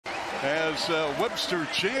as Webster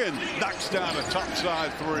Chan knocks down a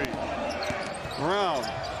topside three. Brown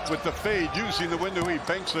with the fade, using the window, he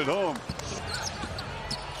banks it home.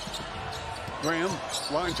 Graham,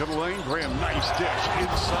 line to the lane. Graham, nice dish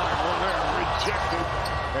inside. Rejected.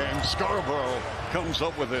 And Scarborough comes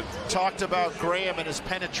up with it. Talked about Graham and his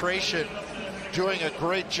penetration, doing a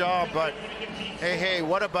great job, but hey,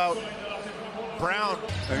 what about Brown?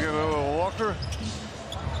 They get a little Walker.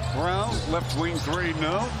 Brown, left wing three,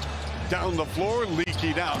 no. Down the floor,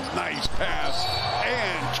 leaking out. Nice pass.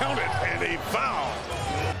 And count it, and a foul.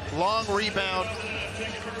 Long rebound,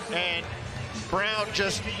 and Brown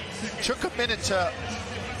just took a minute to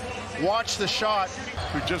watch the shot.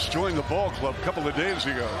 Who just joined the ball club a couple of days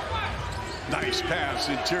ago. Nice pass,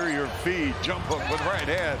 interior feed, jump hook with right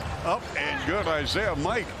hand. Up and good, Isaiah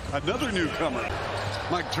Mike, another newcomer.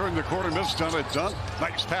 Mike turned the corner, missed on a dunk.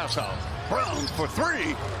 Nice pass out. Brown for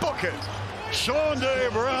three, book it.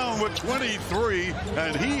 Chaundee Brown with 23,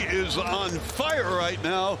 and he is on fire right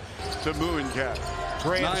now to Moon Cat.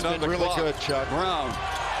 Graham's been really good, Chuck. Brown,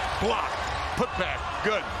 block, put back,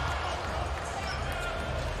 good.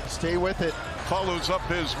 Stay with it. Follows up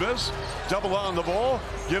his miss, double on the ball,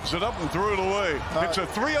 gives it up and threw it away. It's a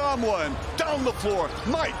 3-on-1, down the floor.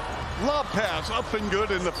 Mike, lob pass, up and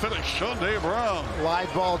good in the finish. Chaundee Brown.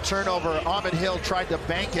 Live ball turnover. Ahmed Hill tried to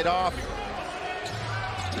bank it off.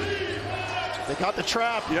 They got the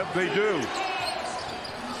trap. Yep, they do.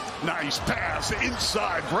 Nice pass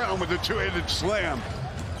inside. Brown with a two-handed slam.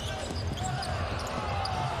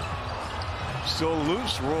 Still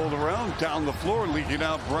loose, rolled around, down the floor, leaking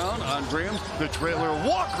out. Brown on Graham, the trailer,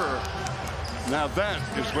 Walker. Now that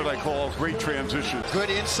is what I call great transition. Good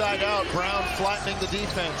inside out, Brown flattening the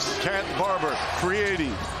defense. Cat Barber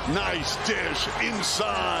creating, nice dish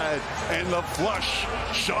inside, and the flush.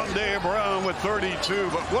 Chaundee Brown with 32,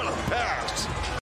 but what a pass.